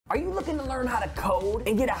Are you looking to learn how to code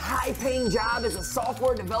and get a high-paying job as a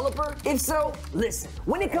software developer? If so, listen,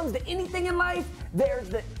 when it comes to anything in life, there's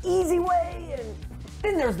the easy way and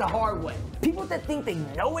then there's the hard way. People that think they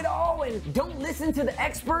know it all and don't listen to the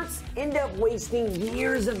experts end up wasting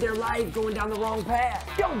years of their life going down the wrong path.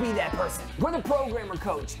 Don't be that person. We're the Programmer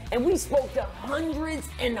Coach, and we spoke to hundreds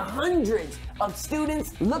and hundreds of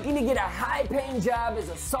students looking to get a high-paying job as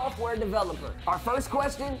a software developer. Our first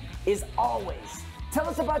question is always, tell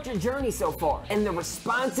us about your journey so far. And the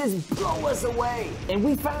responses blow us away. And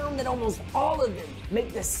we found that almost all of them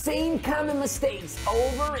make the same common mistakes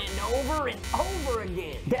over and over and over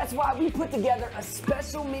again. That's why we put together a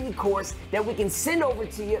special mini course that we can send over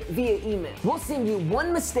to you via email. We'll send you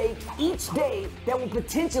one mistake each day that will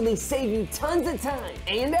potentially save you tons of time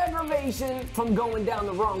and aggravation from going down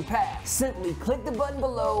the wrong path. Simply click the button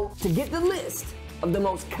below to get the list of the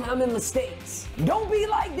most common mistakes. Don't be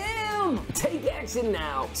like them! Take action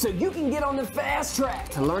now so you can get on the fast track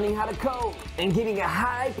to learning how to code and getting a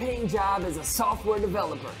high-paying job as a software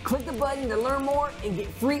developer. Click the button to learn more and get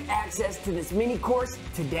free access to this mini course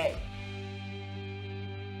today.